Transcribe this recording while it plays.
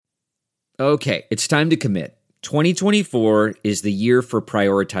Okay, it's time to commit. 2024 is the year for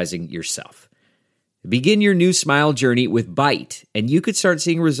prioritizing yourself. Begin your new smile journey with Byte, and you could start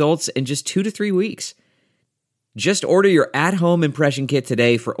seeing results in just 2 to 3 weeks. Just order your at-home impression kit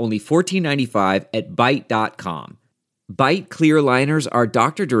today for only $14.95 at Byte.com. Byte clear liners are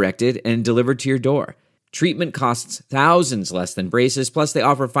doctor-directed and delivered to your door. Treatment costs thousands less than braces, plus they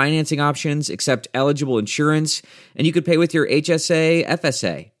offer financing options, accept eligible insurance, and you could pay with your HSA,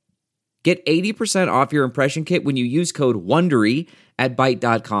 FSA. Get 80% off your impression kit when you use code WONDERY at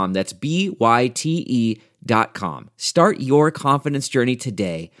Byte.com. That's BYTE.com. Start your confidence journey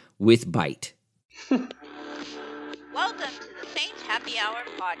today with Byte. Welcome to the Saints Happy Hour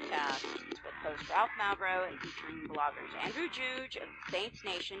podcast with host Ralph Malbrough and featuring bloggers Andrew Juge of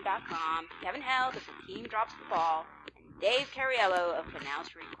SaintsNation.com, Kevin Held of The Team Drops the Ball, and Dave Cariello of Canal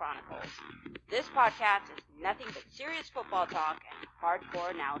Street Chronicles. This podcast is nothing but serious football talk and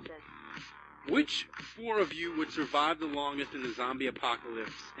hardcore analysis. Which four of you would survive the longest in the zombie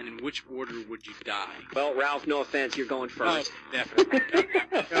apocalypse, and in which order would you die? Well, Ralph, no offense, you're going first. Oh, definitely.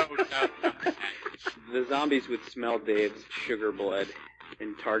 No. The zombies would smell Dave's sugar blood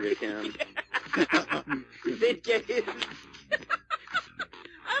and target him. They'd get his... I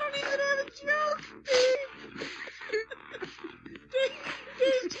don't even have a joke, Dave!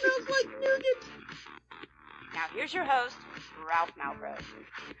 Dave smells like nougat! Now here's your host, Ralph Malbrough.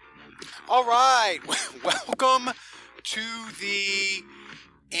 All right, welcome to the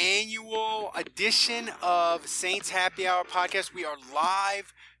annual edition of Saints Happy Hour podcast. We are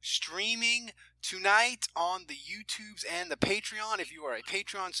live streaming tonight on the YouTubes and the Patreon. If you are a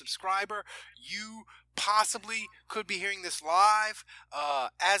Patreon subscriber, you possibly could be hearing this live.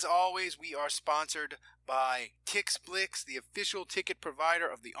 As always, we are sponsored by TixBlix, the official ticket provider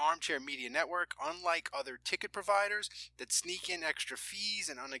of the Armchair Media Network. Unlike other ticket providers that sneak in extra fees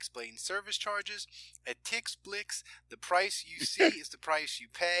and unexplained service charges, at TixBlix, the price you see is the price you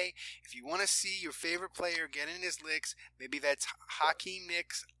pay. If you want to see your favorite player get in his licks, maybe that's Hakeem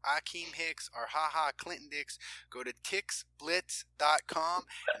Nicks, Akeem Hicks, or HaHa Clinton Dix, go to TixBlitz.com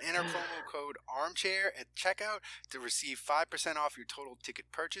and enter promo code ARMCHAIR at checkout to receive 5% off your total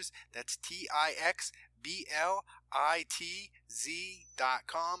ticket purchase. That's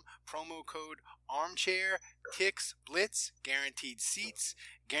TixBlitz.com, promo code ARMCHAIR, Tix Blitz, guaranteed seats,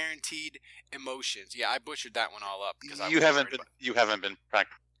 guaranteed emotions. Yeah, I butchered that one all up because you haven't been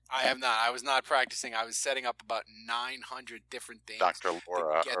practicing. I have not. I was not practicing. I was setting up about 900 different things Dr.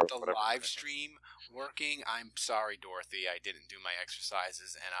 Laura to get the live stream working. I'm sorry, Dorothy. I didn't do my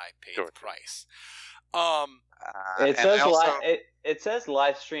exercises and I paid the price. It says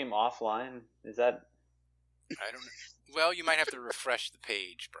live stream offline. Is that? I don't know. Well, you might have to refresh the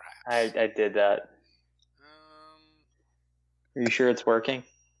page, perhaps. I did that. Are you sure it's working?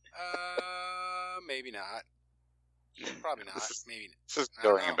 Maybe not. Probably not. Maybe. This is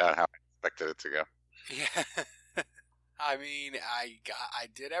going about how I expected it to go. Yeah. I mean, I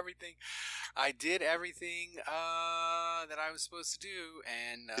did everything. I did everything that I was supposed to do,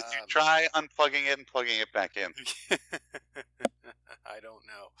 and did you try unplugging it and plugging it back in? I don't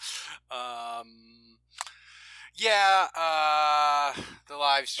know. Yeah, the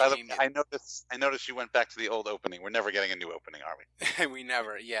live stream. By the way, I noticed you went back to the old opening. We're never getting a new opening, are we? We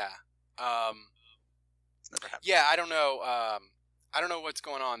never. Yeah. It's never happened. Yeah, I don't know. I don't know what's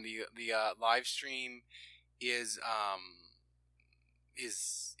going on. The live stream is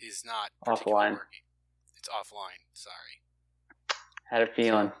not offline. Working. It's offline. Sorry. Had a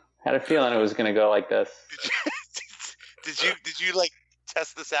feeling it was going to go like this. Did you like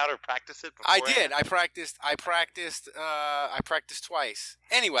test this out or practice it I beforehand? did. I practiced twice.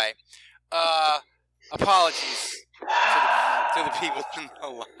 Anyway, apologies to the people in the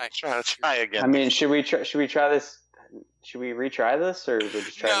line. Try again. I mean, should we try this? Should we retry this, or we'll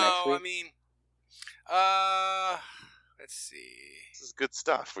just try next week? I mean, let's see. This is good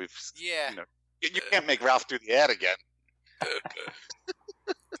stuff. Yeah. You can't make Ralph do the ad again.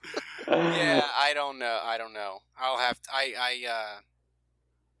 Yeah, I don't know. I'll have to,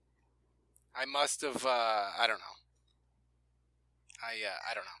 I must have I don't know.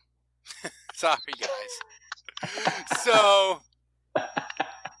 I don't know. Sorry, guys. So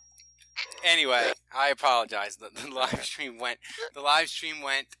anyway, I apologize. The live stream went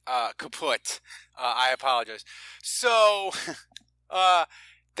kaput. I apologize. So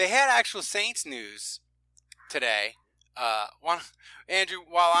they had actual Saints news today. Andrew,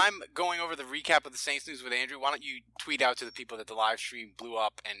 while I'm going over the recap of the Saints news with Andrew, why don't you tweet out to the people that the live stream blew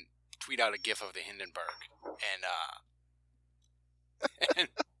up and tweet out a gif of the Hindenburg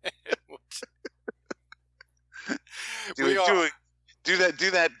Do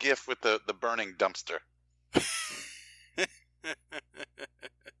that gif with the burning dumpster.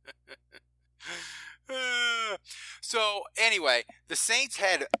 So anyway, the Saints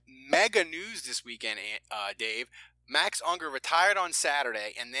had mega news this weekend, Dave. Max Unger retired on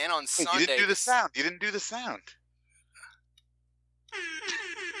Saturday, and then on Wait, Sunday... you didn't do the sound. You didn't do the sound.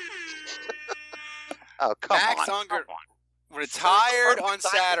 Oh, come Max on. Unger Come on. retired on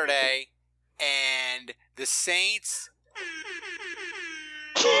Saturday, and the Saints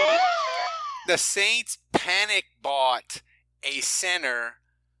panic bought a center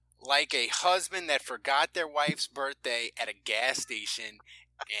like a husband that forgot their wife's birthday at a gas station,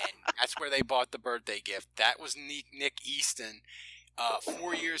 and that's where they bought the birthday gift. That was Nick Easton.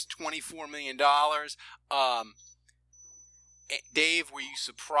 4 years, $24 million. Dave, were you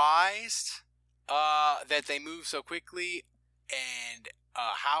surprised that they moved so quickly? And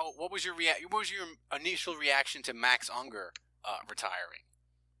what was your initial reaction to Max Unger retiring?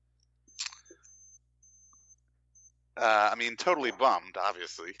 I mean, totally bummed,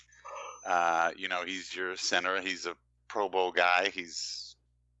 obviously. He's your center. He's a Pro Bowl guy. He's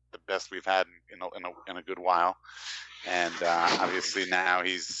the best we've had in a good while. And obviously now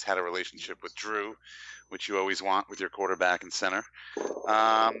he's had a relationship with Drew, which you always want with your quarterback and center.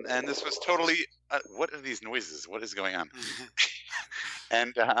 And this was totally what are these noises? What is going on?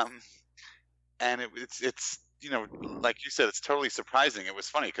 And it's like you said, it's totally surprising. It was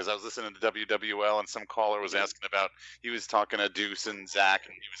funny because I was listening to WWL and some caller was asking about, he was talking to Deuce and Zach,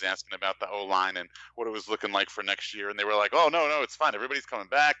 and he was asking about the O-line and what it was looking like for next year. And they were like, oh, no, it's fine. Everybody's coming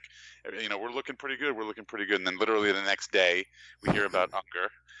back. We're looking pretty good. And then literally the next day we hear about Unger.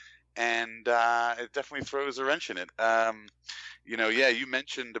 And it definitely throws a wrench in it. You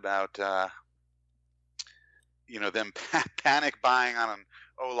mentioned about, them panic buying on an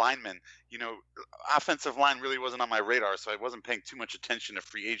O-lineman. Offensive line really wasn't on my radar, so I wasn't paying too much attention to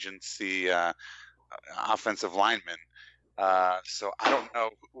free agency offensive linemen. So I don't know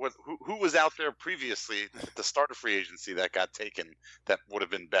who was out there previously at the start of free agency that got taken that would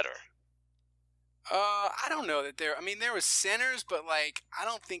have been better. I don't know that there was centers, but I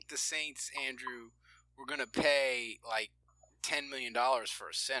don't think the Saints, Andrew, were going to pay $10 million for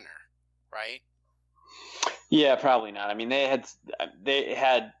a center, right? Yeah, probably not. I mean, they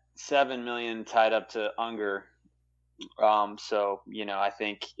had $7 million tied up to Unger. So, I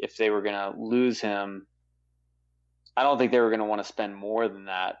think if they were going to lose him, I don't think they were going to want to spend more than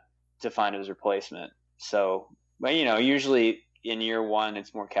that to find his replacement. So, but, usually in year one,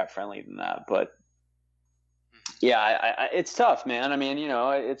 it's more cap friendly than that. But yeah, it's tough, man. I mean,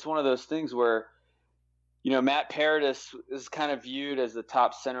 it's one of those things where, Matt Paradis is kind of viewed as the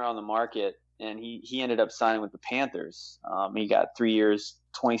top center on the market. And he ended up signing with the Panthers. He got 3 years,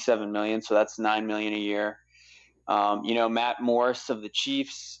 $27 million, so that's $9 million a year. Matt Morris of the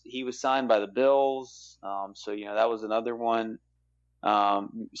Chiefs, he was signed by the Bills. So that was another one.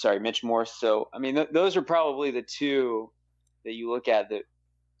 Mitch Morris. So I mean, those are probably the two that you look at that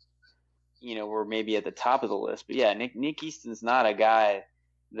were maybe at the top of the list. But yeah, Nick Easton's not a guy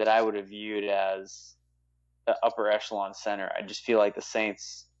that I would have viewed as the upper echelon center. I just feel like the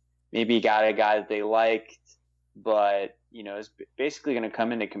Saints maybe got a guy that they liked, but is basically going to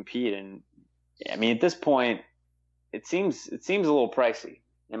come in to compete. And I mean, at this point, it seems a little pricey,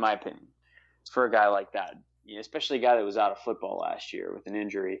 in my opinion, for a guy like that. Especially a guy that was out of football last year with an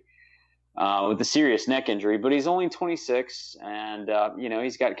injury, with a serious neck injury. But he's only 26, and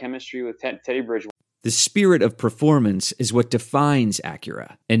he's got chemistry with Teddy Bridgewater. The spirit of performance is what defines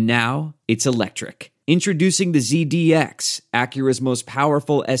Acura, and now it's electric. Introducing the ZDX, Acura's most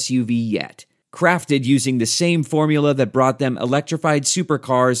powerful SUV yet. Crafted using the same formula that brought them electrified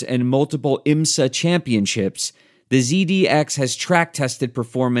supercars and multiple IMSA championships, the ZDX has track-tested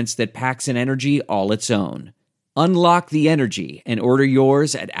performance that packs an energy all its own. Unlock the energy and order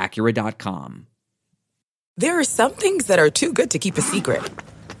yours at Acura.com. There are some things that are too good to keep a secret.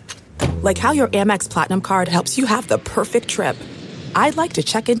 Like how your Amex Platinum card helps you have the perfect trip. I'd like to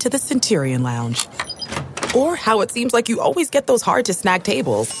check into the Centurion Lounge. Or how it seems like you always get those hard-to-snag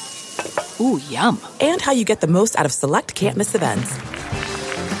tables. Ooh, yum. And how you get the most out of select can't-miss events.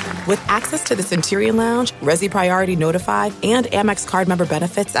 With access to the Centurion Lounge, Resi Priority Notified, and Amex card member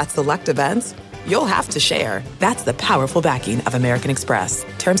benefits at select events, you'll have to share. That's the powerful backing of American Express.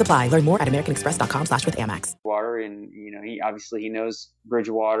 Terms apply. Learn more at americanexpress.com/withAmex. And, he knows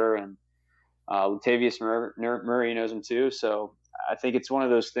Bridgewater, and Latavius Murray knows him too. So I think it's one of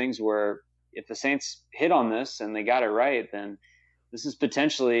those things where if the Saints hit on this and they got it right, then this is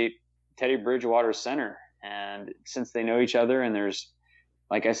potentially Teddy Bridgewater's center. And since they know each other and there's,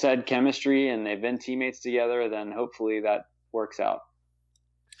 like I said, chemistry and they've been teammates together, then hopefully that works out.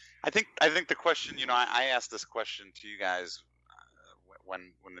 I think the question, I asked this question to you guys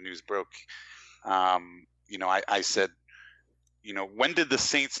when the news broke. I said, when did the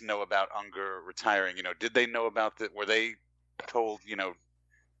Saints know about Unger retiring? Did they know about that? Were they told,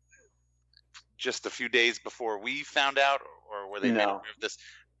 just a few days before we found out, or were they made aware of this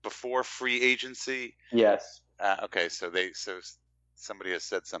before free agency? Yes. Okay, so somebody has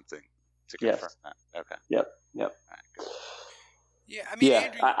said something to confirm that. Okay. Yep. All right, good. Yeah, I mean,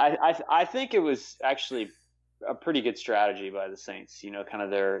 Andrew, I think it was actually a pretty good strategy by the Saints. Kind of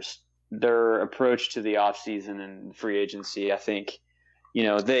their approach to the offseason and free agency. I think,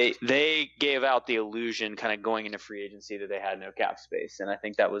 they gave out the illusion kind of going into free agency that they had no cap space, and I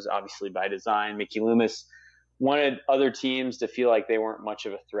think that was obviously by design. Mickey Loomis wanted other teams to feel like they weren't much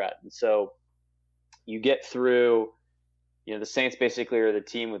of a threat, and so you get through. The Saints basically are the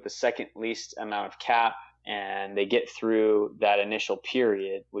team with the second least amount of cap. And they get through that initial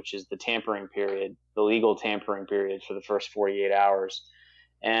period, which is the tampering period, the legal tampering period for the first 48 hours.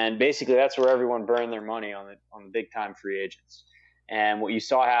 And basically that's where everyone burned their money on the big time free agents. And what you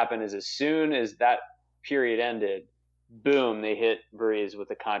saw happen is as soon as that period ended, boom, they hit Breeze with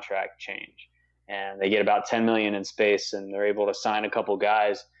a contract change. And they get about $10 million in space, and they're able to sign a couple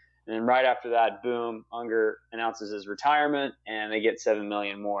guys. And then right after that, boom, Unger announces his retirement, and they get $7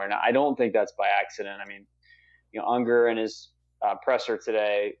 million more. And I don't think that's by accident. I mean, Unger in his presser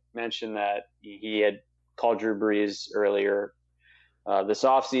today mentioned that he had called Drew Brees earlier this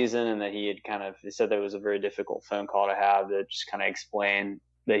offseason, and that he said that it was a very difficult phone call to have that just kind of explained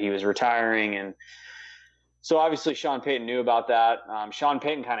that he was retiring. And so obviously Sean Payton knew about that. Sean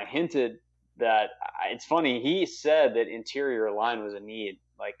Payton kind of hinted that it's funny. He said that interior line was a need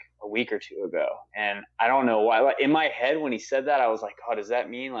like a week or two ago. And I don't know why. In my head, when he said that, I was like, oh, does that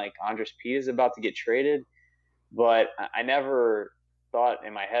mean like Andres Pete is about to get traded? But I never thought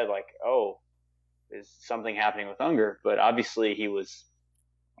in my head like, oh, is something happening with Unger? But obviously he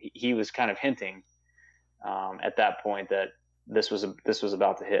was kind of hinting at that point that this was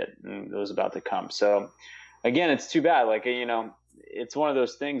about to hit and it was about to come. So again, it's too bad. Like, it's one of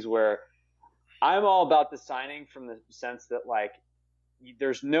those things where I'm all about the signing from the sense that like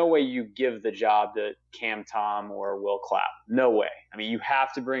there's no way you give the job to Cam Tom or Will Clapp. No way. I mean, you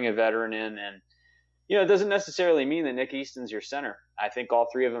have to bring a veteran in, and it doesn't necessarily mean that Nick Easton's your center. I think all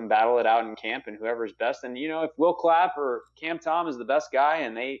three of them battle it out in camp, and whoever's best. And, if Will Clapp or Cam Tom is the best guy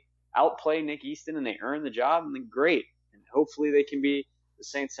and they outplay Nick Easton and they earn the job, then great. And hopefully they can be the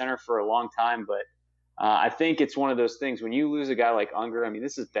Saints center for a long time. But I think it's one of those things when you lose a guy like Unger, I mean,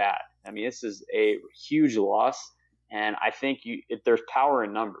 this is bad. I mean, this is a huge loss. And I think there's power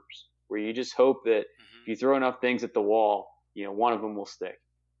in numbers where you just hope that if you throw enough things at the wall, one of them will stick.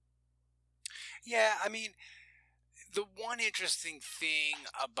 Yeah, I mean, the one interesting thing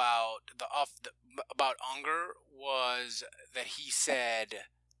about about Unger was that he said,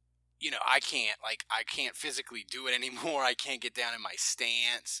 I can't physically do it anymore. I can't get down in my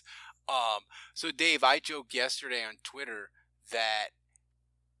stance. So Dave, I joked yesterday on Twitter that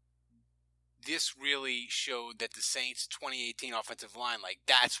this really showed that the Saints 2018 offensive line,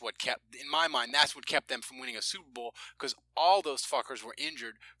 that's what kept them from winning a Super Bowl, because all those fuckers were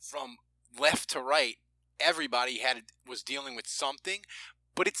injured from left to right. Everybody was dealing with something,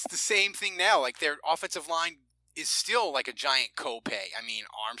 but it's the same thing now. Like, their offensive line is still like a giant copay. I mean,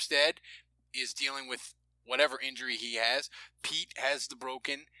 Armstead is dealing with whatever injury he has. Pete has the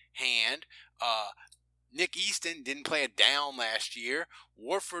broken hand. Nick Easton didn't play a down last year.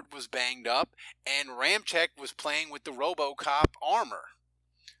 Warford was banged up, and Ramczyk was playing with the RoboCop armor.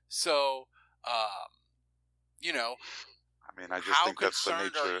 So, I mean, I just how think that's the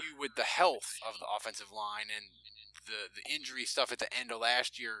concerned nature. are you with the health of the offensive line and the injury stuff at the end of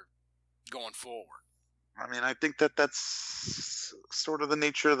last year going forward? I mean, I think that's sort of the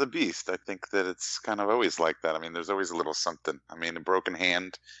nature of the beast. I think that it's kind of always like that. I mean, there's always a little something. I mean, a broken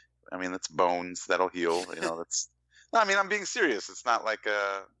hand. I mean, that's bones that'll heal. That's. No, I mean, I'm being serious. It's not like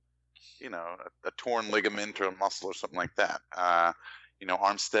a torn ligament or a muscle or something like that.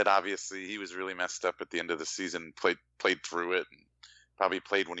 Armstead, obviously, he was really messed up at the end of the season. Played through it, and probably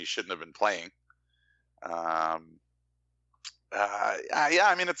played when he shouldn't have been playing. Yeah,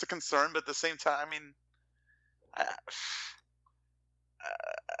 I mean, it's a concern, but at the same time, I mean,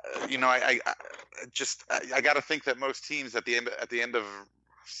 I got to think that most teams at the end of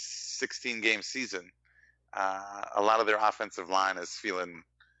 16-game season, a lot of their offensive line is feeling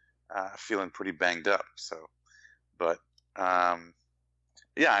pretty banged up. So, but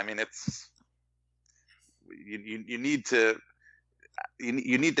yeah, I mean, it's you need to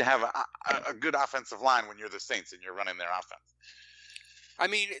have a good offensive line when you're the Saints and you're running their offense. I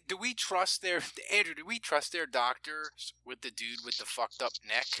mean, do we trust their doctors with the dude with the fucked up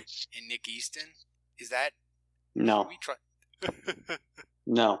neck in Nick Easton? Is that No. we trust?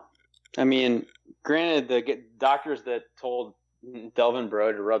 No. I mean, granted, the doctors that told Delvin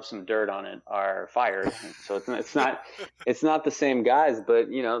Breaux to rub some dirt on it are fired, so it's not the same guys. But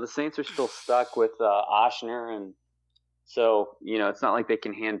the Saints are still stuck with Oshner, and so it's not like they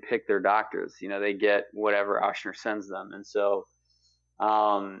can handpick their doctors. They get whatever Oshner sends them, and so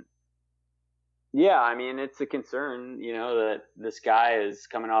yeah, I mean, it's a concern, that this guy is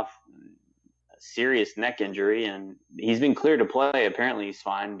coming off a serious neck injury, and he's been cleared to play. Apparently, he's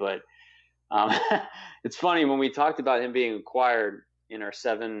fine, but it's funny when we talked about him being acquired in our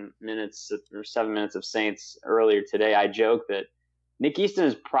 7 minutes of Saints earlier today. I joked that Nick Easton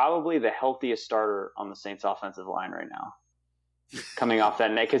is probably the healthiest starter on the Saints offensive line right now, coming off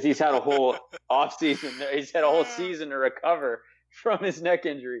that neck, because he's had a whole offseason. He's had a whole season to recover from his neck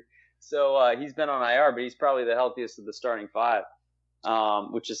injury. So he's been on IR, but he's probably the healthiest of the starting five,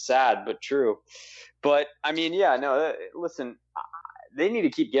 which is sad but true. But I mean, yeah, no. Listen, they need to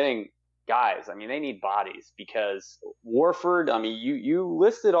keep getting guys. I mean, they need bodies, because Warford. I mean, you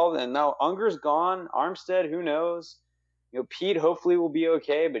listed all, and now Unger's gone. Armstead, who knows? Pete hopefully will be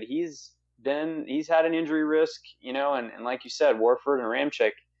okay, but he's had an injury risk. And like you said, Warford and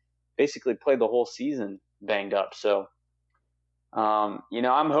Ramczyk basically played the whole season banged up. So.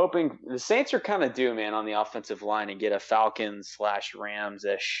 I'm hoping the Saints are kind of due, man, on the offensive line, and get a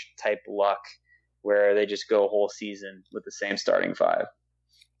Falcons/Rams-ish type luck where they just go a whole season with the same starting five.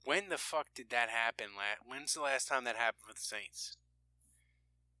 When the fuck did that happen? When's the last time that happened with the Saints?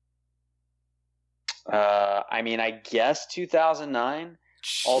 I mean, I guess 2009.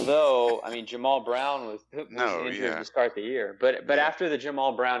 Although, I mean, Jamal Brown was injured to start the year, but after the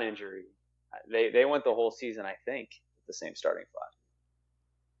Jamal Brown injury, they went the whole season, I think, with the same starting five.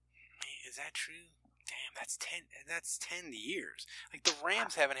 Man, is that true? Damn, that's 10 years. Like, the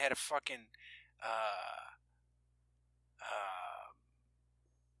Rams haven't had a fucking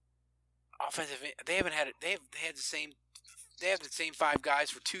offensive. They haven't had it. They have the same five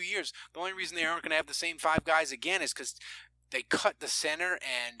guys for 2 years. The only reason they aren't going to have the same five guys again is because they cut the center,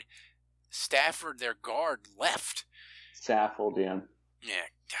 and Stafford, their guard, left. Saffold, yeah. Yeah,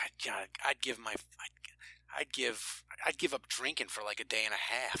 God, I'd give up drinking for like a day and a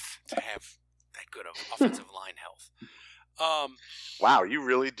half to have that good of offensive line health. Wow, you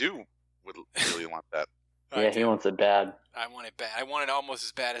really would really want that. Yeah, he wants it bad. I want it bad. I want it almost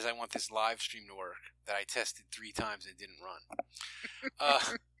as bad as I want this live stream to work that I tested 3 times and it didn't run.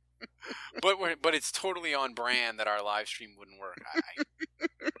 But it's totally on brand that our live stream wouldn't work. I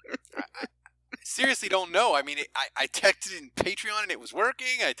seriously don't know. I mean, I texted in Patreon and it was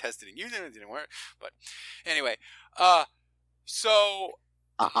working. I tested in YouTube and it didn't work. But anyway, so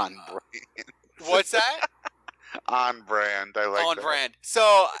on brand. What's that? On brand. I like on that. brand.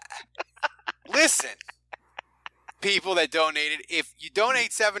 So listen, people that donated, if you donate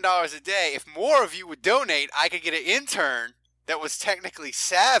 $7 a day, if more of you would donate, I could get an intern that was technically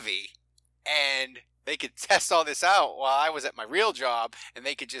savvy, and they could test all this out while I was at my real job, and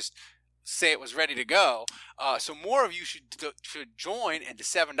they could just say it was ready to go. So more of you should join at the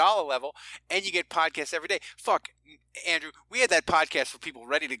 $7 level, and you get podcasts every day. Fuck, Andrew, we had that podcast for people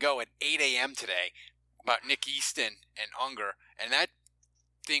ready to go at 8 a.m. today about Nick Easton and Unger, and that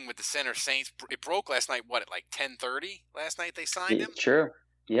thing with the Center Saints, it broke last night, at like 10:30 last night they signed him? Sure.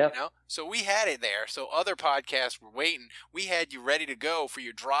 Yeah. So we had it there. So other podcasts were waiting. We had you ready to go for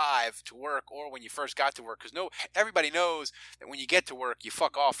your drive to work or when you first got to work. Because everybody knows that when you get to work, you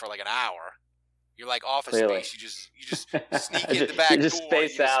fuck off for like an hour. You're like Office Space. You just sneak in the back you just door.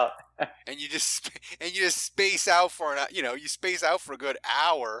 Space out. And you just space out for you space out for a good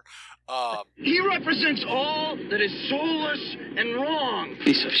hour. He represents all that is soulless and wrong.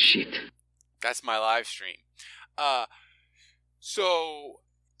 Piece of shit. That's my live stream. So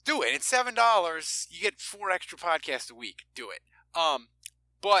do it. It's $7. You get 4 extra podcasts a week. Do it.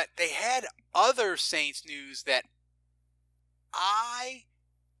 But they had other Saints news that I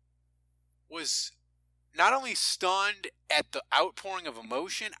was not only stunned at the outpouring of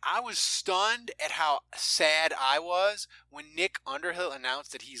emotion, I was stunned at how sad I was when Nick Underhill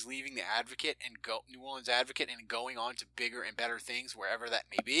announced that he's leaving the Advocate and New Orleans Advocate and going on to bigger and better things wherever that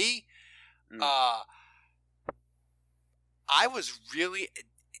may be. I was really,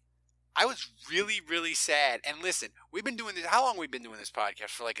 really sad. And listen, we've been doing this. How long have we been doing this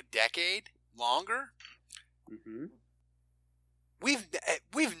podcast? For like a decade? Longer? Mm-hmm. We've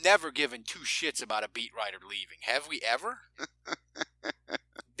never given 2 shits about a beat writer leaving. Have we ever?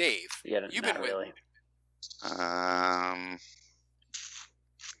 Dave, Yeah, you've not been with really.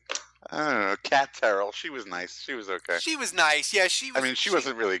 I don't know. Kat Terrell. She was nice. She was okay. She was nice. Yeah, she was. I mean, she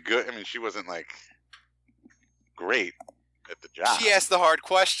wasn't really good. I mean, she wasn't like great at the job. She asked the hard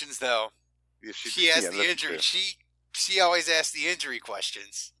questions, though. Yeah, She asked the injury. True. She always asked the injury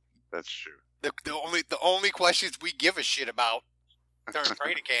questions. That's true. The only questions we give a shit about during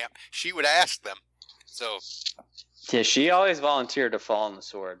training camp, she would ask them. So Yeah, she always volunteered to fall on the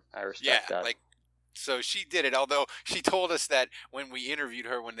sword. I respect that. So she did it. Although she told us that when we interviewed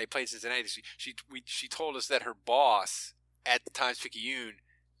her when they played Cincinnati, she told us that her boss at the Times-Picayune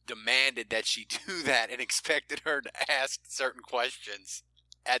demanded that she do that and expected her to ask certain questions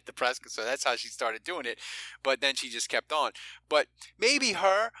at the press. So that's how she started doing it. But then she just kept on. But maybe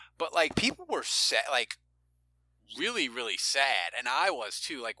her. But like people were sad, like really, really sad, and I was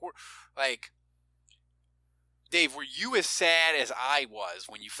too. Like we're like. Dave, were you as sad as I was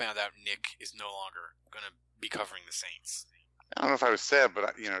when you found out Nick is no longer going to be covering the Saints? I don't know if I was sad,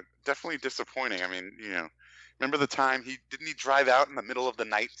 but definitely disappointing. I mean, remember the time he drive out in the middle of the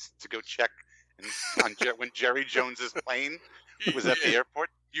night to go check when Jerry Jones's plane was at the airport?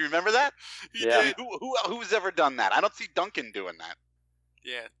 You remember that? Yeah. Who's ever done that? I don't see Duncan doing that.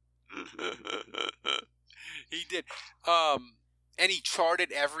 Yeah. He did. And he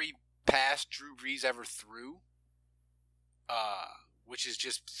charted every pass Drew Brees ever threw. Which is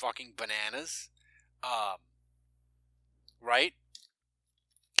just fucking bananas. Right?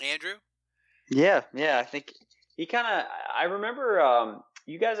 Andrew? Yeah. I think he kind of. I remember.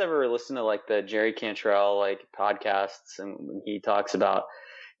 You guys ever listen to like the Jerry Cantrell like podcasts, and he talks about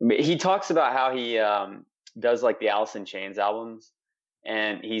how he does like the Alice in Chains albums,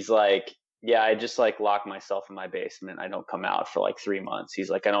 and he's like, yeah, I just like lock myself in my basement. I don't come out for like 3 months. He's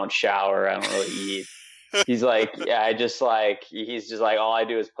like, I don't shower. I don't really eat. He's like, yeah, he's just like, all I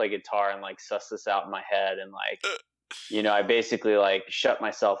do is play guitar and like suss this out in my head. And like, I basically like shut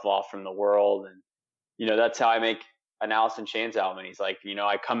myself off from the world. And, that's how I make an Alice in Chains album. And he's like,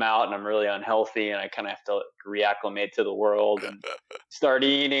 I come out and I'm really unhealthy and I kind of have to reacclimate to the world and start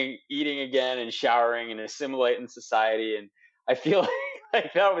eating again and showering and assimilate in society. And I feel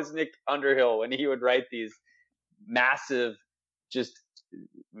like that was Nick Underhill when he would write these massive, just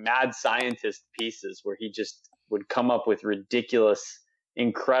mad scientist pieces where he just would come up with ridiculous,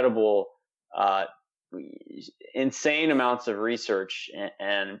 incredible, insane amounts of research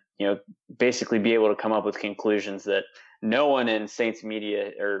and basically be able to come up with conclusions that no one in Saints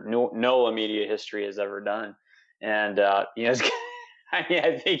media or NOLA media history has ever done. And I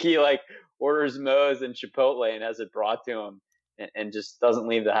think he like orders Moe's and Chipotle and has it brought to him and just doesn't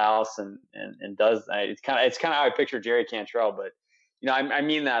leave the house and does. It's kind of how I picture Jerry Cantrell, but I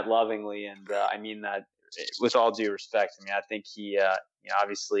mean that lovingly, and I mean that with all due respect. I mean, I think he,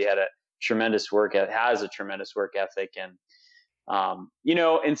 obviously has a tremendous work ethic, and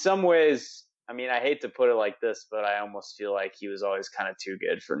in some ways, I mean, I hate to put it like this, but I almost feel like he was always kind of too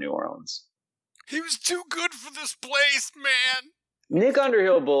good for New Orleans. He was too good for this place, man. Nick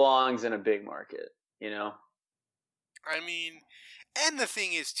Underhill belongs in a big market, I mean, and the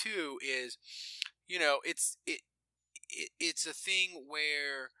thing is too is, it's a thing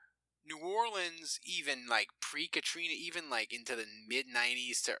where New Orleans, even like pre-Katrina, even like into the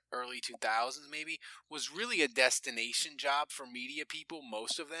mid-90s to early 2000s maybe, was really a destination job for media people,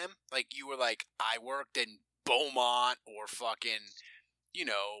 most of them. Like you were like, I worked in Beaumont or fucking,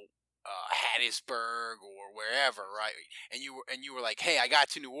 Hattiesburg or wherever, right? And you were like, hey, I got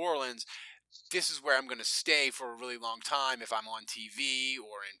to New Orleans. This is where I'm going to stay for a really long time if I'm on TV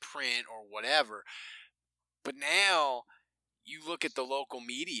or in print or whatever. But now you look at the local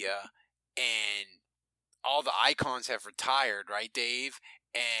media and all the icons have retired, right, Dave?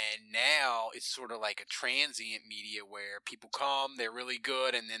 And now it's sort of like a transient media where people come, they're really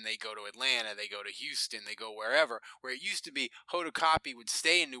good, and then they go to Atlanta, they go to Houston, they go wherever. Where it used to be Hoda Kotb would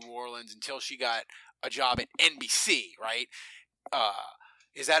stay in New Orleans until she got a job at NBC, right?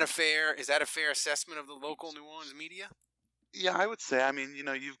 Is that a fair assessment of the local New Orleans media? Yeah, I would say. I mean,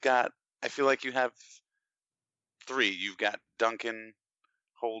 I feel like you have three. You've got Duncan,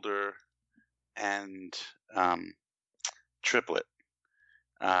 Holder, and Triplett,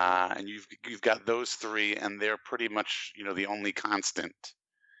 and you've got those three, and they're pretty much the only constant,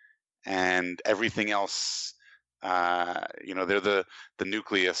 and everything else, they're the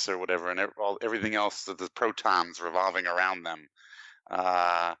nucleus or whatever, and everything else, the protons revolving around them.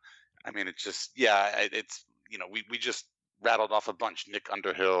 I mean, it's just it's we just rattled off a bunch. Nick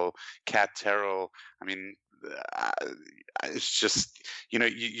Underhill, Kat Terrell. I mean, it's just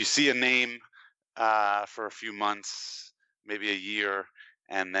you see a name for a few months, maybe a year,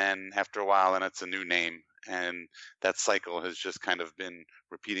 and then after a while, and it's a new name, and that cycle has just kind of been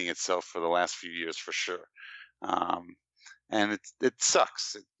repeating itself for the last few years for sure. And it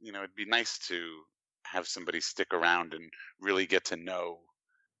sucks. It'd be nice to have somebody stick around and really get to know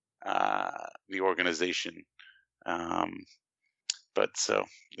the organization. But so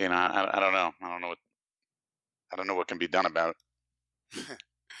I don't know. I don't know what can be done about it.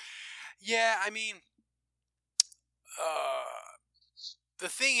 Yeah, I mean, the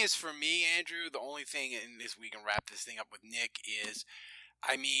thing is for me, Andrew, the only thing, and this we can wrap this thing up with Nick, is,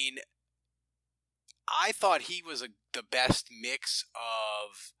 I mean, I thought he was the best mix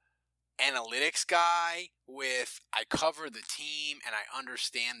of analytics guy with I cover the team and I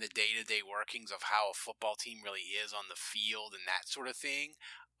understand the day-to-day workings of how a football team really is on the field and that sort of thing.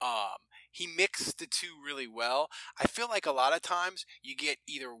 He mixed the two really well. I feel like a lot of times you get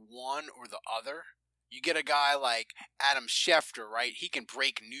either one or the other. You get a guy like Adam Schefter, right? He can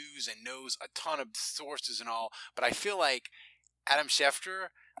break news and knows a ton of sources and all, but I feel like Adam Schefter,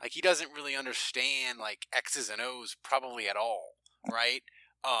 like, he doesn't really understand like X's and O's probably at all, right?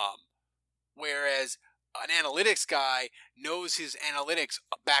 Whereas an analytics guy knows his analytics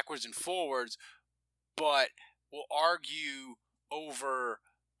backwards and forwards, but will argue over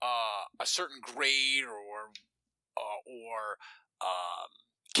a certain grade or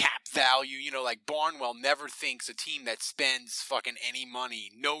cap value. Like Barnwell never thinks a team that spends fucking any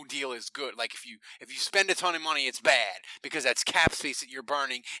money, no deal is good. Like if you spend a ton of money, it's bad because that's cap space that you're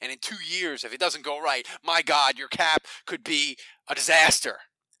burning. And in 2 years, if it doesn't go right, my God, your cap could be a disaster.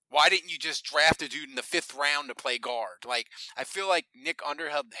 Why didn't you just draft a dude in the 5th round to play guard? Like, I feel like Nick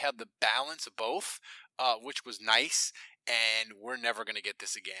Underhill had the balance of both, which was nice, and we're never going to get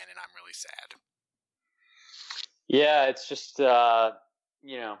this again, and I'm really sad. Yeah, it's just, yeah.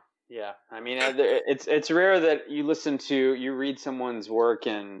 I mean, it's rare that you read someone's work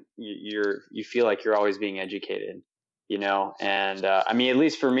and you feel like you're always being educated, and I mean, at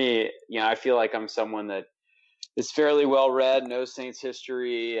least for me, I feel like I'm someone that is fairly well read, knows Saints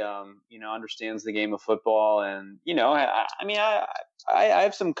history, understands the game of football, and I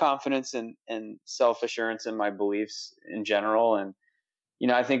have some confidence and self assurance in my beliefs in general, and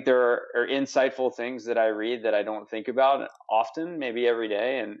I think there are insightful things that I read that I don't think about often, maybe every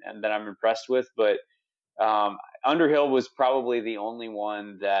day, and that I'm impressed with. But Underhill was probably the only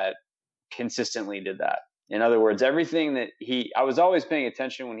one that consistently did that. In other words, everything that I was always paying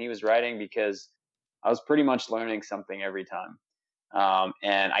attention when he was writing because I was pretty much learning something every time.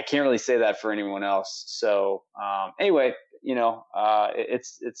 And I can't really say that for anyone else. So anyway,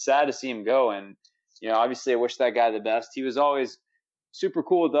 it's sad to see him go. And, obviously I wish that guy the best. He was always super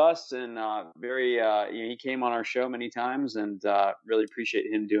cool with us and very, he came on our show many times and really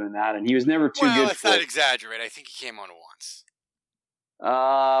appreciate him doing that. And he was never too good. Well, let's not exaggerate. I think he came on once.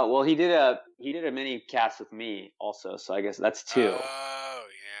 Well, he did a mini cast with me also. So I guess that's 2. Oh,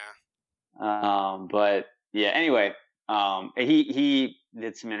 yeah. But yeah, anyway, he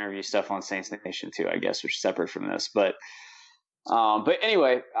did some interview stuff on Saints Nation too, I guess, which is separate from this. But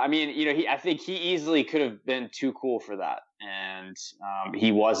anyway, I mean, I think he easily could have been too cool for that, and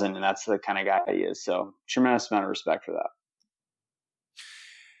he wasn't, and that's the kind of guy he is. So tremendous amount of respect for that.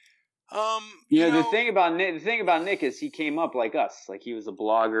 The thing about Nick is he came up like us, like he was a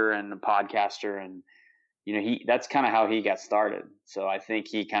blogger and a podcaster, and that's kind of how he got started. So I think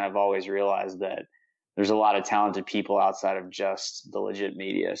he kind of always realized that there's a lot of talented people outside of just the legit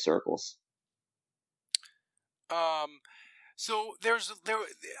media circles. So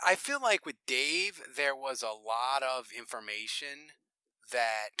I feel like with Dave, there was a lot of information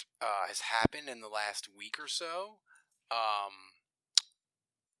that has happened in the last week or so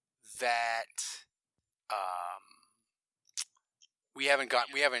that we haven't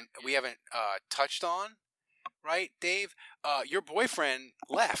touched on, right, Dave? Your boyfriend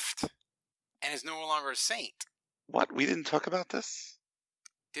left and is no longer a Saint. What? We didn't talk about this?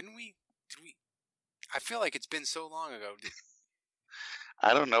 Didn't we? Did we? I feel like it's been so long ago.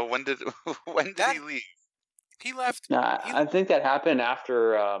 I don't know. When did he leave? He left. I think that happened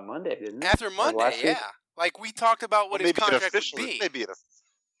after Monday, didn't it? After Monday, yeah. Like we talked about what his contract would be. Maybe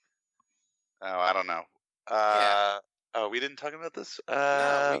I don't know. Yeah. Oh, we didn't talk about this.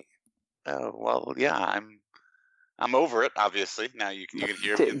 No. Oh well, yeah. I'm over it. Obviously, now you can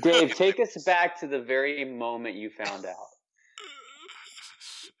hear me. Dave, take us back to the very moment you found out.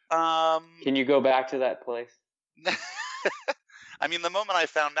 Can you go back to that place? I mean, the moment I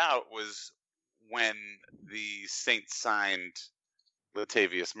found out was when the Saints signed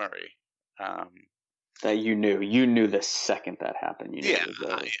Latavius Murray. That you knew the second that happened. Yeah,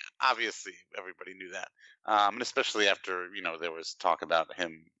 obviously everybody knew that, and especially after there was talk about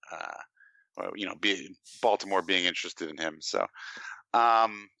him Baltimore being interested in him. So, yeah,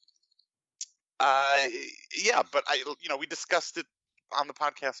 but we discussed it on the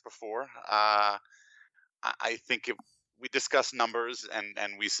podcast before. I think we discussed numbers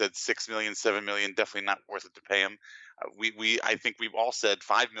and we said 6 million, 7 million, definitely not worth it to pay him. I think we've all said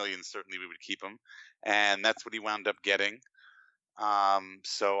 5 million, certainly we would keep him. And that's what he wound up getting.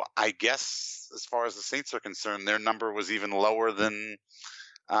 So I guess as far as the Saints are concerned, their number was even lower than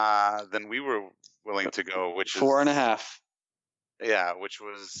we were willing to go, which is 4.5. Yeah, which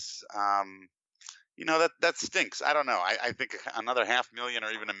was, that stinks. I don't know. I think another 500,000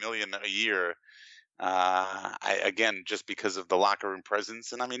 or even $1 million a year. Again, just because of the locker room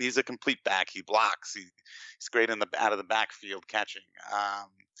presence, and I mean, he's a complete back. He blocks. He's great out of the backfield catching.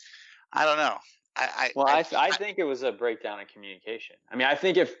 I don't know. I think it was a breakdown in communication. I mean, I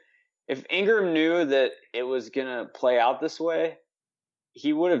think if Ingram knew that it was gonna play out this way,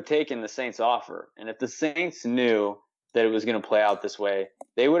 he would have taken the Saints offer. And if the Saints knew that it was going to play out this way,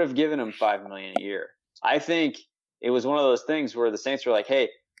 they would have given him $5 million a year. I think it was one of those things where the Saints were like, hey,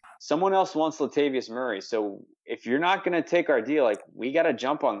 someone else wants Latavius Murray. So if you're not going to take our deal, like, we got to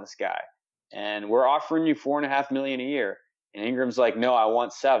jump on this guy. And we're offering you $4.5 million a year. And Ingram's like, no, I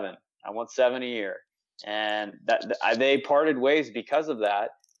want 7. I want 7 a year. And they parted ways because of that.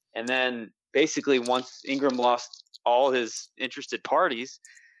 And then basically once Ingram lost all his interested parties,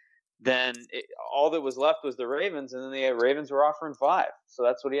 then all that was left was the Ravens, and then the Ravens were offering 5. So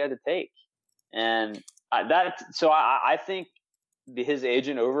that's what he had to take. And I think his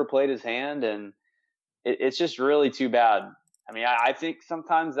agent overplayed his hand, and it's just really too bad. I mean, I think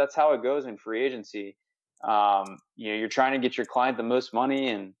sometimes that's how it goes in free agency. You're trying to get your client the most money,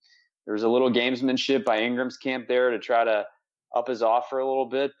 and there was a little gamesmanship by Ingram's camp there to try to up his offer a little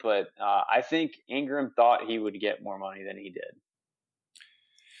bit, but I think Ingram thought he would get more money than he did.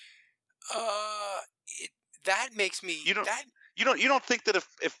 That makes me. You don't think that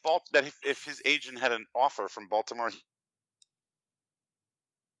if his agent had an offer from Baltimore,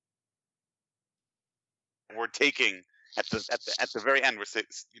 we're taking at the very end,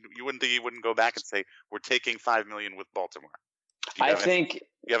 you wouldn't think he wouldn't go back and say we're taking $5 million with Baltimore. Anything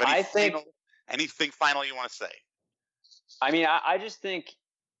final you want to say? I mean, I just think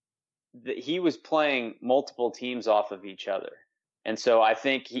that he was playing multiple teams off of each other. And so I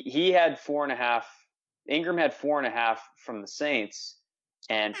think he had 4.5. Ingram had 4.5 from the Saints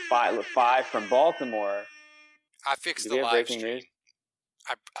and 5 from Baltimore. I fixed the live stream.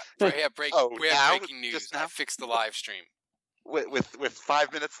 We have breaking news. I fixed the live stream. With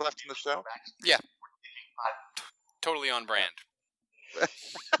 5 minutes left in the show? Yeah. Totally on brand.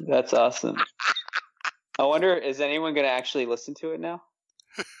 That's awesome. I wonder, is anyone going to actually listen to it now?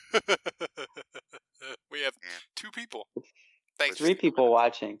 We have 2 people. Thanks. 3 people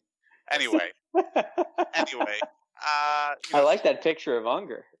watching. Anyway. I like that picture of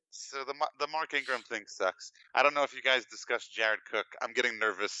Unger. So the Mark Ingram thing sucks. I don't know if you guys discussed Jared Cook. I'm getting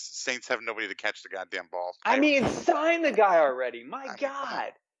nervous. Saints have nobody to catch the goddamn ball. I mean, sign the guy already.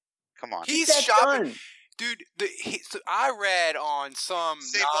 God. Come on. He's shopping. Dude, I read on some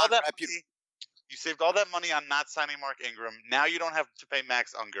non-reputable... You saved all that money on not signing Mark Ingram. Now you don't have to pay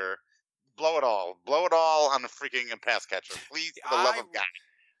Max Unger. Blow it all. Blow it all on a freaking pass catcher. Please, for the love of God.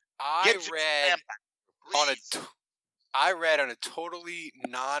 I read on a totally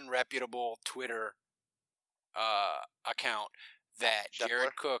non-reputable Twitter account that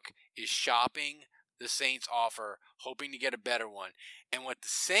Jared Cook is shopping the Saints offer, hoping to get a better one. And what the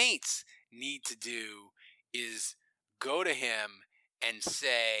Saints need to do is go to him and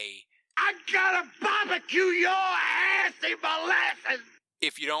say, I gotta barbecue your ass in molasses!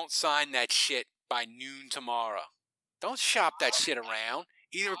 If you don't sign that shit by noon tomorrow, don't shop that shit around.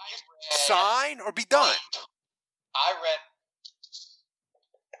 Either sign or be done. I read.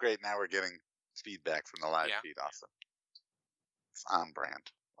 Great, now we're getting feedback from the live feed. Awesome. It's on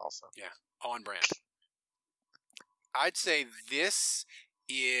brand, also. Yeah, on brand. I'd say this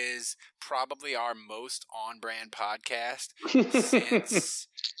is probably our most on brand podcast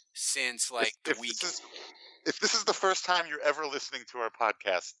since like the week. If this is the first time you're ever listening to our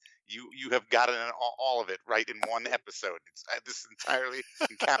podcast, you have gotten all of it right in one episode. This entirely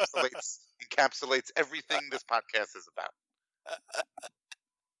encapsulates everything this podcast is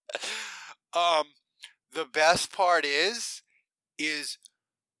about. The best part is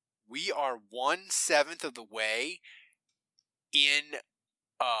we are 1/7 of the way in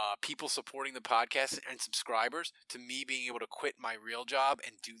people supporting the podcast and subscribers to me being able to quit my real job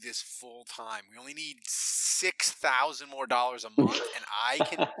and do this full time. We only need $6,000 more a month, and I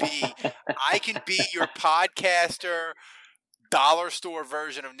can be your podcaster, dollar store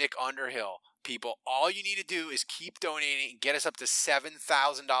version of Nick Underhill. People, all you need to do is keep donating and get us up to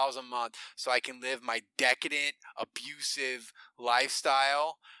 $7,000 a month so I can live my decadent, abusive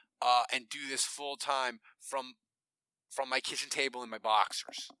lifestyle and do this full time from my kitchen table and my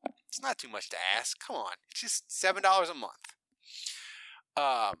boxers. It's not too much to ask. Come on. It's just $7 a month.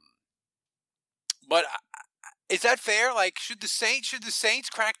 But is that fair? Like, should the Saints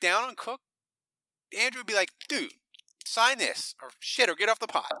crack down on Cook? Andrew would be like, dude, sign this or get off the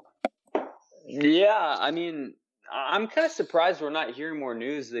pot. Yeah, I mean, I'm kind of surprised we're not hearing more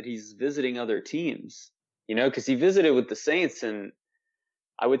news that he's visiting other teams, because he visited with the Saints, and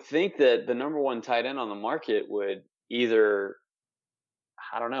I would think that the number one tight end on the market would either,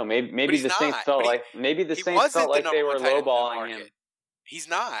 I don't know, maybe the Saints felt like they were lowballing him. He's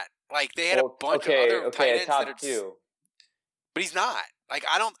not. Like, they had a bunch of other tight ends top that are two. But he's not. Like,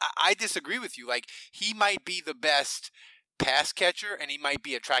 I disagree with you. Like, he might be the best pass catcher and he might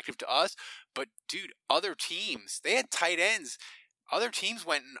be attractive to us, but dude, other teams, they had tight ends. Other teams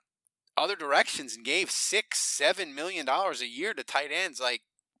went in other directions and gave $6-7 million a year to tight ends. Like,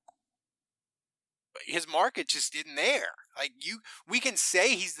 his market just isn't there. Like, we can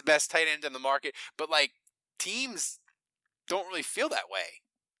say he's the best tight end on the market, but like, teams don't really feel that way.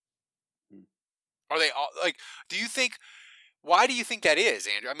 Are they all like? Why do you think that is,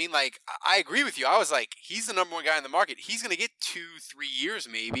 Andrew? I mean, like, I agree with you. I was like, he's the number one guy in the market. He's going to get 2-3 years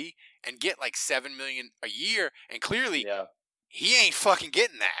maybe and get like $7 million a year. And clearly, he ain't fucking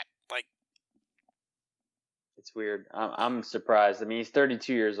getting that. Like, it's weird. I'm surprised. I mean, he's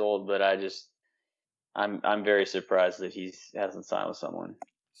 32 years old, but I'm very surprised that he hasn't signed with someone.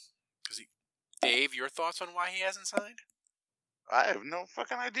 Dave, your thoughts on why he hasn't signed? I have no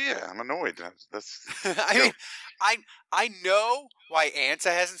fucking idea. I'm annoyed. That's I mean, I know why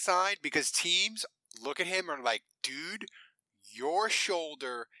Ansa hasn't signed, because teams look at him and are like, dude, your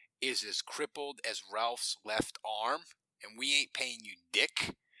shoulder is as crippled as Ralph's left arm, and we ain't paying you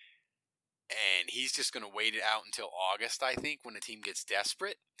dick. And he's just going to wait it out until August, I think, when the team gets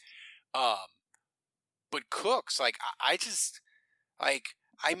desperate. But Cooks, like, I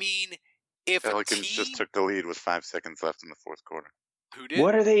mean, if Pelicans just took the lead with 5 seconds left in the fourth quarter. Who did?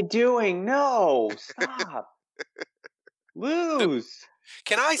 What are they doing? No, stop. Lose.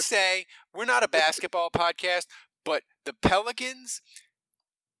 Can I say, we're not a basketball podcast, but the Pelicans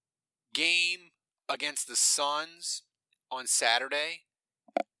game against the Suns on Saturday,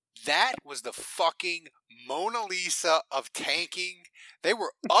 that was the fucking Mona Lisa of tanking. They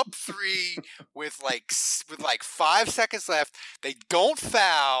were up 3 with like 5 seconds left. They don't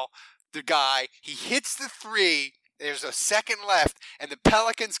foul the guy. He hits the 3. There's a second left, and the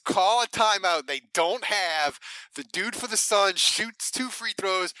Pelicans call a timeout they don't have. The dude for the Suns shoots 2 free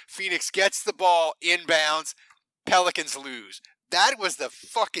throws. Phoenix gets the ball inbounds. Pelicans lose. That was the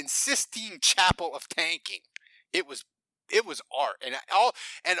fucking Sistine Chapel of tanking. It was art, and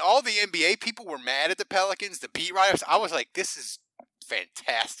all the NBA people were mad at the Pelicans, the beat writers. I was like, this is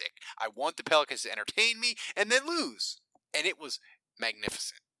fantastic. I want the Pelicans to entertain me and then lose, and it was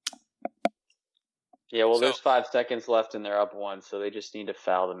magnificent. Yeah, well, there's 5 seconds left and they're up 1, so they just need to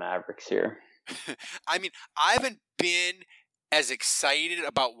foul the Mavericks here. I mean, I haven't been as excited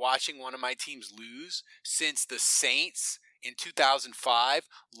about watching one of my teams lose since the Saints in 2005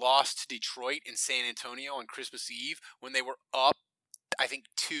 lost to Detroit in San Antonio on Christmas Eve when they were up, I think,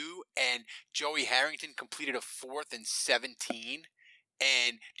 2, and Joey Harrington completed a 4th and 17.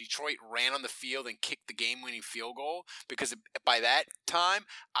 And Detroit ran on the field and kicked the game-winning field goal, because by that time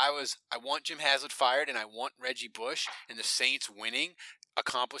I want Jim Haslett fired and I want Reggie Bush, and the Saints winning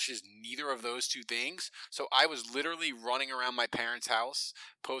accomplishes neither of those two things. So I was literally running around my parents' house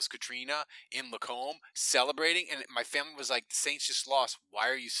post-Katrina in Lacombe celebrating, and my family was like, the Saints just lost. Why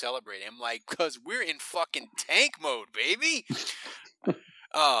are you celebrating? I'm like, because we're in fucking tank mode, baby.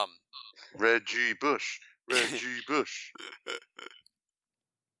 Reggie Bush.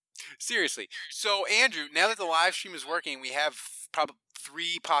 Seriously. So, Andrew, now that the live stream is working, we have probably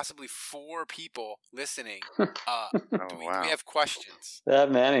 3, possibly 4 people listening. Do we have questions?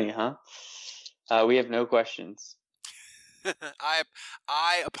 That many, huh? We have no questions.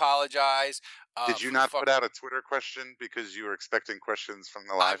 I apologize. Did you not put out a Twitter question because you were expecting questions from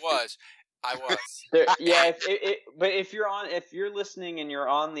the live stream? I was. Yeah, but if you're listening and you're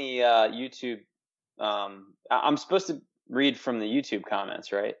on the YouTube, I'm supposed to read from the YouTube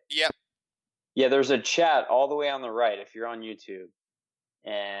comments, right? Yep. Yeah, there's a chat all the way on the right if you're on YouTube,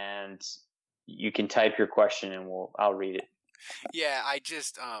 and you can type your question and I'll read it. Yeah, I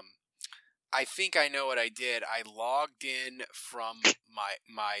just I think I know what I did. I logged in from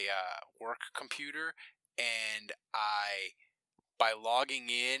my work computer, and I by logging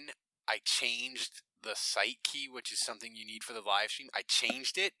in, I changed the site key, which is something you need for the live stream. I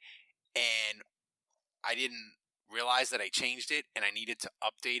changed it, and I didn't realize that I changed it, and I needed to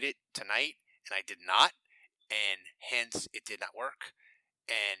update it tonight, and I did not, and hence it did not work,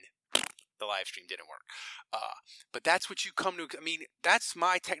 and the live stream didn't work. But that's what you come to. I mean, that's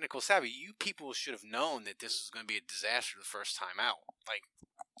my technical savvy. You people should have known that this was going to be a disaster the first time out. Like,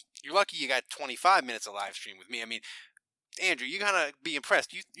 you're lucky you got 25 minutes of live stream with me. I mean, Andrew, you gotta be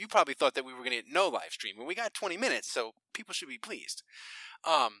impressed. You probably thought that we were going to get no live stream, and we got 20 minutes, so people should be pleased.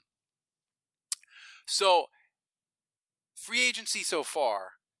 So, free agency so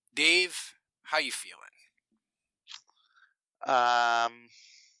far. Dave, how you feeling? I'm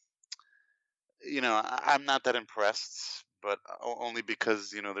not that impressed, but only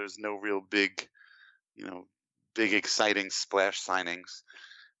because, there's no real big exciting splash signings.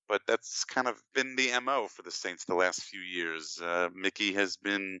 But that's kind of been the MO for the Saints the last few years. Mickey has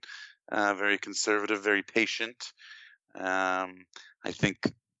been very conservative, very patient. I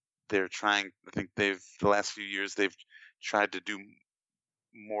think the last few years they've tried to do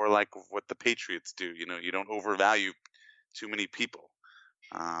more like what the Patriots do. You don't overvalue too many people.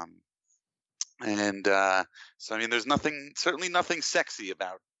 So, I mean, there's certainly nothing sexy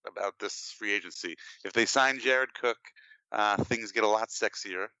about this free agency. If they sign Jared Cook, things get a lot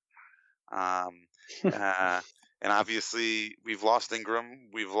sexier. And obviously we've lost Ingram,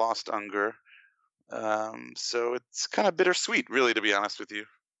 we've lost Unger. So it's kind of bittersweet, really, to be honest with you.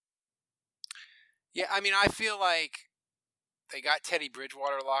 Yeah, I mean, I feel like they got Teddy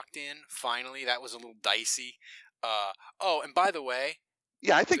Bridgewater locked in. Finally, that was a little dicey. And by the way,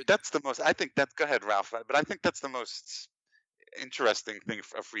 yeah, I think that's the most. Go ahead, Ralph. But I think that's the most interesting thing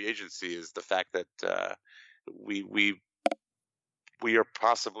of free agency is the fact that we are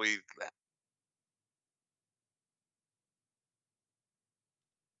possibly.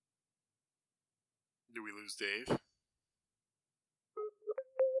 Do we lose Dave?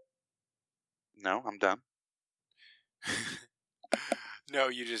 No, I'm done. No,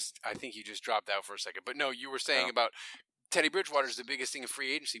 I think you just dropped out for a second. But no, you were saying about Teddy Bridgewater is the biggest thing in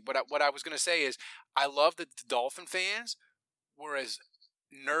free agency. What I was going to say is I love that the Dolphin fans were as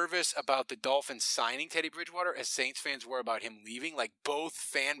nervous about the Dolphins signing Teddy Bridgewater as Saints fans were about him leaving. Like, both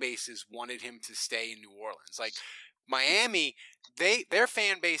fan bases wanted him to stay in New Orleans. Like, Miami, their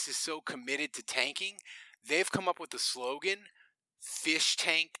fan base is so committed to tanking, they've come up with the slogan Fish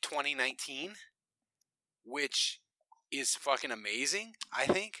Tank 2019, which is fucking amazing, I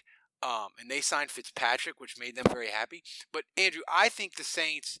think. And they signed Fitzpatrick, which made them very happy. But, Andrew, I think the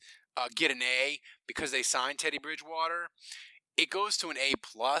Saints get an A because they signed Teddy Bridgewater. It goes to an A+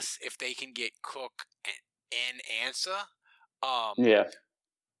 if they can get Cook and Ansa. Yeah.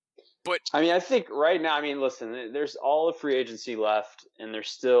 But I mean, I think right now, listen, there's all the free agency left, and there's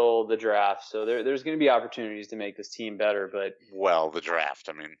still the draft. So there's going to be opportunities to make this team better. But the draft,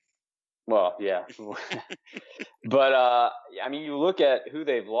 Well, yeah. But, you look at who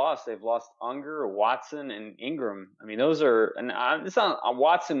they've lost. They've lost Unger, Watson, and Ingram. Those are – and it's not –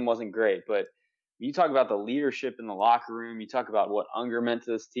 Watson wasn't great, but you talk about the leadership in the locker room. You talk about what Unger meant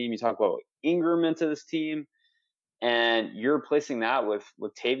to this team. You talk about what Ingram meant to this team. And you're replacing that with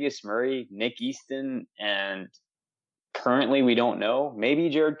Latavius Murray, Nick Easton, and currently we don't know, maybe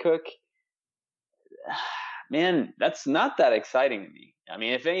Jared Cook. Man, that's not that exciting to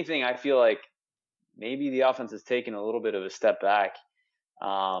me. If anything, I feel like maybe the offense has taken a little bit of a step back.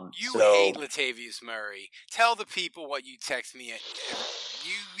 You hate Latavius Murray. Tell the people what you text me.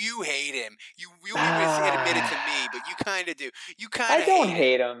 You hate him. You admit it to me, but you kind of do. I don't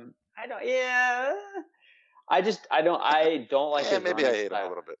hate him. I don't. Yeah. I don't like his maybe running I hate style. him a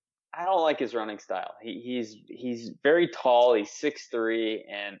little bit. I don't like his running style. He's very tall. He's 6'3",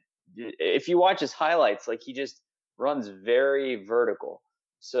 and if you watch his highlights, like, he just runs very vertical.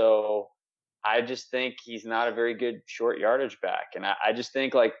 So I just think he's not a very good short yardage back. And I just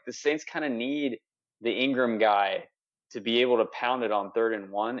think, like, the Saints kind of need the Ingram guy to be able to pound it on 3rd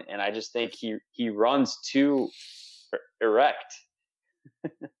and 1. And I just think he runs too erect.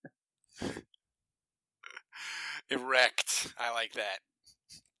 Erect. I like that.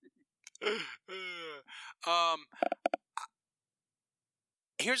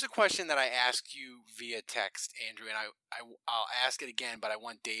 Here's a question that I asked you via text, Andrew, and I'll ask it again, but I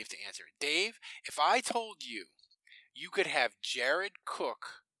want Dave to answer it. Dave, if I told you could have Jared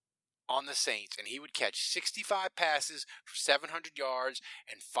Cook on the Saints and he would catch 65 passes for 700 yards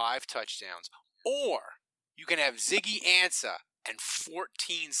and 5 touchdowns, or you can have Ziggy Ansah and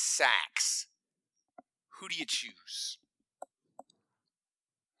 14 sacks, who do you choose?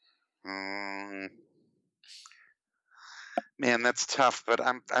 Man, that's tough, but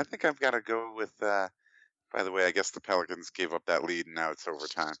I think I've got to go with. By the way, I guess the Pelicans gave up that lead, and now it's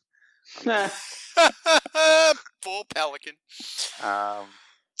overtime. Full Pelican.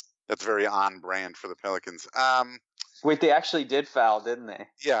 That's very on brand for the Pelicans. Wait, they actually did foul, didn't they?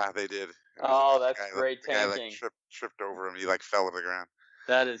 Yeah, they did. Oh, that's great tanking. tanking. The guy tripped over him. He fell to the ground.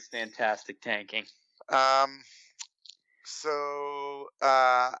 That is fantastic tanking. So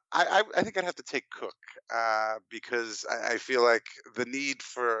I think I'd have to take Cook because I feel like the need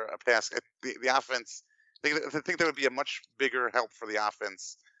for a pass, the offense. I think that would be a much bigger help for the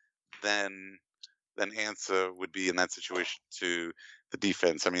offense than Ansah would be in that situation to the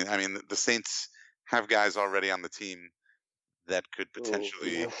defense. I mean, the Saints have guys already on the team that could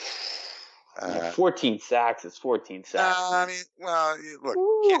potentially. 14 sacks is 14 sacks. I mean, well, look,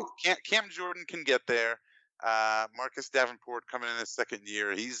 Cam Jordan can get there. Marcus Davenport coming in his second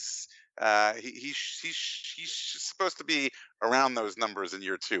year, he's supposed to be around those numbers in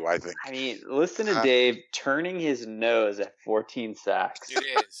year 2, I think. I mean, listen to Dave turning his nose at 14 sacks. It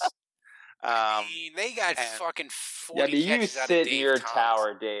is. I mean, they got fucking 40 catches out of Dave Thomas. You sit in your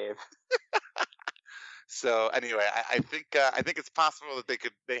tower, Dave. So anyway, I think it's possible that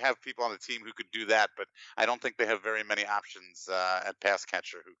they have people on the team who could do that, but I don't think they have very many options at pass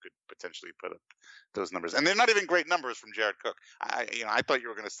catcher who could potentially put up those numbers. And they're not even great numbers from Jared Cook. I thought you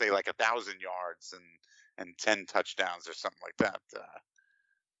were going to say like 1,000 yards and 10 touchdowns or something like that,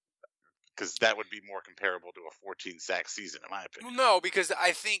 because that would be more comparable to a 14 sack season, in my opinion. No, because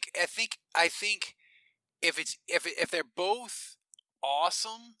I think if they're both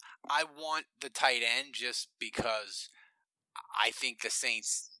awesome, I want the tight end just because I think the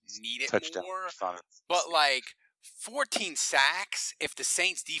Saints need it more. But like 14 sacks, if the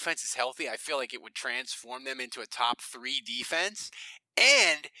Saints defense is healthy, I feel like it would transform them into a top 3 defense.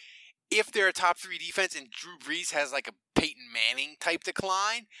 And if they're a top 3 defense and Drew Brees has like a Peyton Manning type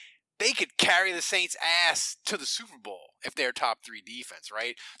decline, they could carry the Saints' ass to the Super Bowl if they're a top 3 defense,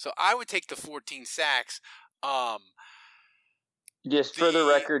 right? So I would take the 14 sacks. Just for the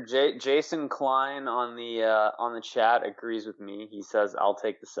record, Jason Klein on the chat agrees with me. He says, I'll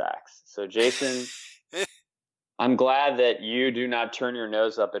take the sacks. So, Jason, I'm glad that you do not turn your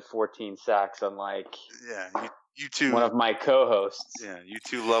nose up at 14 sacks unlike you two, one of my co-hosts. Yeah, you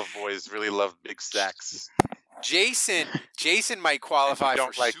two love boys really love big sacks. Jason might qualify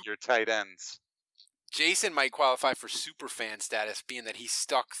don't like your tight ends. Jason might qualify for super fan status, being that he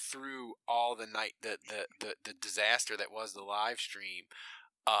stuck through all the night, the disaster that was the live stream.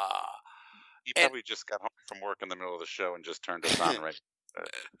 He probably just got home from work in the middle of the show and just turned us on, right?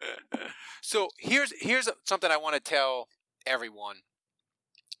 So here's something I want to tell everyone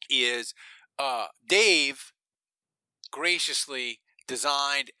is Dave graciously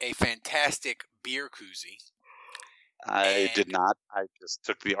designed a fantastic beer koozie. I did not. I just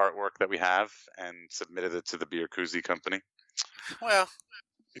took the artwork that we have and submitted it to the beer koozie company. Well,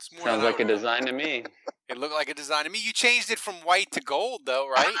 it's more sounds like a design to me. It looked like a design to me. You changed it from white to gold, though,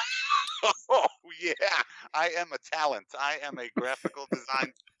 right? Oh yeah, I am a talent. I am a graphical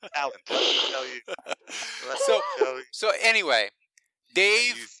design talent. Let me tell you. So anyway,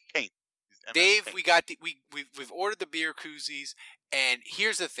 Dave. Paint. Dave, we've ordered the beer koozies, and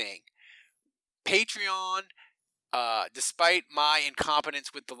here's the thing: Patreon. Despite my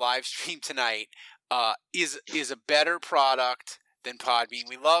incompetence with the live stream tonight, is a better product than Podbean.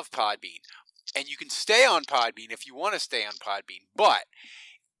 We love Podbean. And you can stay on Podbean if you want to stay on Podbean. But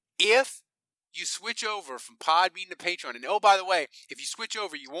if you switch over from Podbean to Patreon, and oh, by the way, if you switch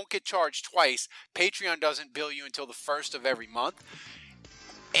over, you won't get charged twice. Patreon doesn't bill you until the 1st of every month.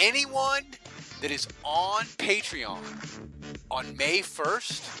 Anyone that is on Patreon on May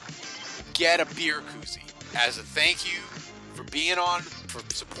 1st, get a beer koozie. As a thank you for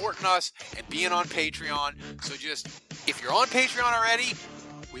supporting us and being on Patreon. So just, if you're on Patreon already,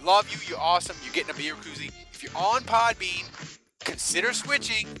 we love you. You're awesome. You're getting a beer koozie. If you're on Podbean, consider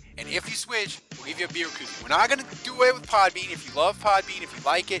switching. And if you switch, we'll give you a beer koozie. We're not going to do away with Podbean. If you love Podbean, if you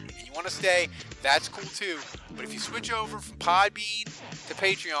like it, and you want to stay, that's cool too. But if you switch over from Podbean to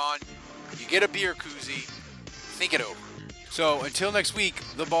Patreon, you get a beer koozie. Think it over. So until next week,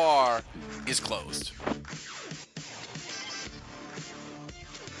 the bar is closed.